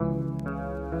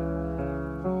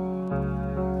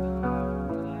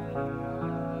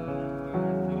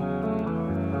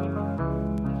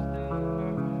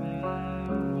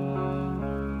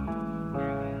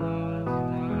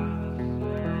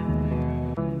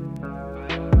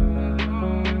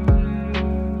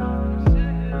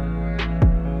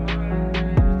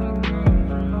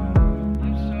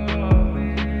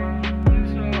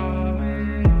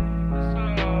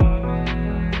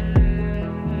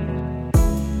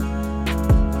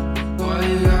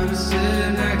gotta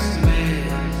sit next to me?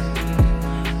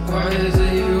 Why is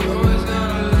it you always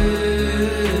gotta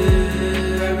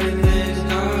leave? Everything's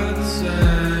not the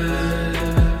same.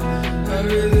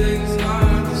 Everything's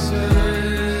not the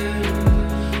same.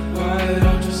 Why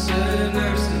don't you sit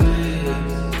next to me?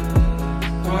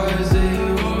 Why is it you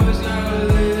always gotta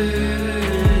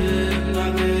leave?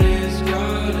 Nothing is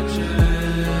gonna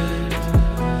change.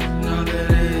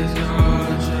 Nothing is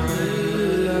gonna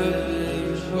change.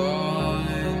 Everything's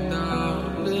falling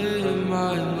down in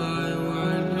my mind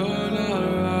when you're not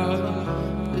around.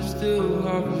 It's too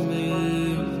hard for me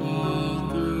to fall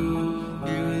through,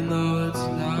 even though it's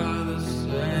not the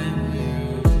same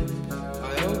view. I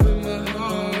open my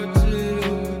heart to you.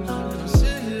 I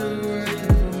sit here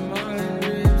waiting for my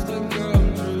dreams to come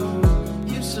true.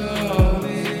 You saw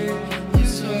me, you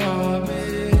saw me,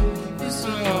 you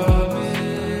saw me.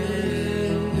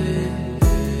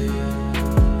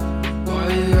 Why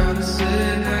you gotta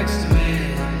sit next to me?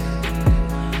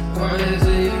 Why is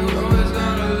it you always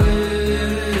gotta leave?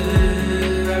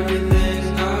 Everything's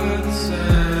not the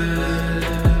same.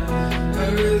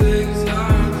 Everything's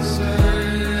not the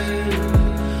same.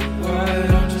 Why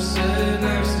don't you sit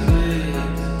next to me?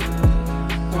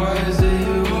 Why is it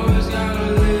you always gotta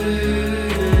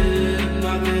leave?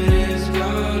 Nothing is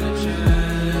gonna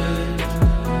change.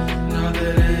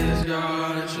 Nothing is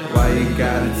gonna change. Why you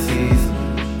gotta tease me?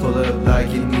 Pull up like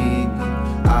you need me.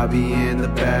 I'll be in the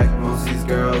back, most these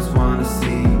girls wanna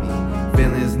see me.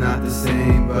 Feeling's not the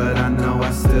same, but I know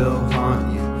I still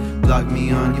haunt you. Block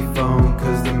me on your phone,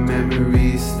 cause the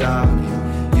memories stop you.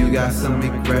 You got some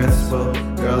regrets, well,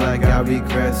 girl, I got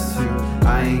regrets too.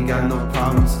 I ain't got no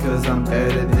problems, cause I'm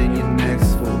better than your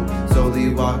next fool.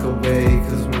 Slowly walk away,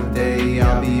 cause one day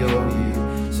I'll be over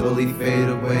you. Slowly fade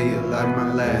away, you're like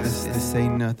my last. This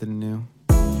ain't nothing new.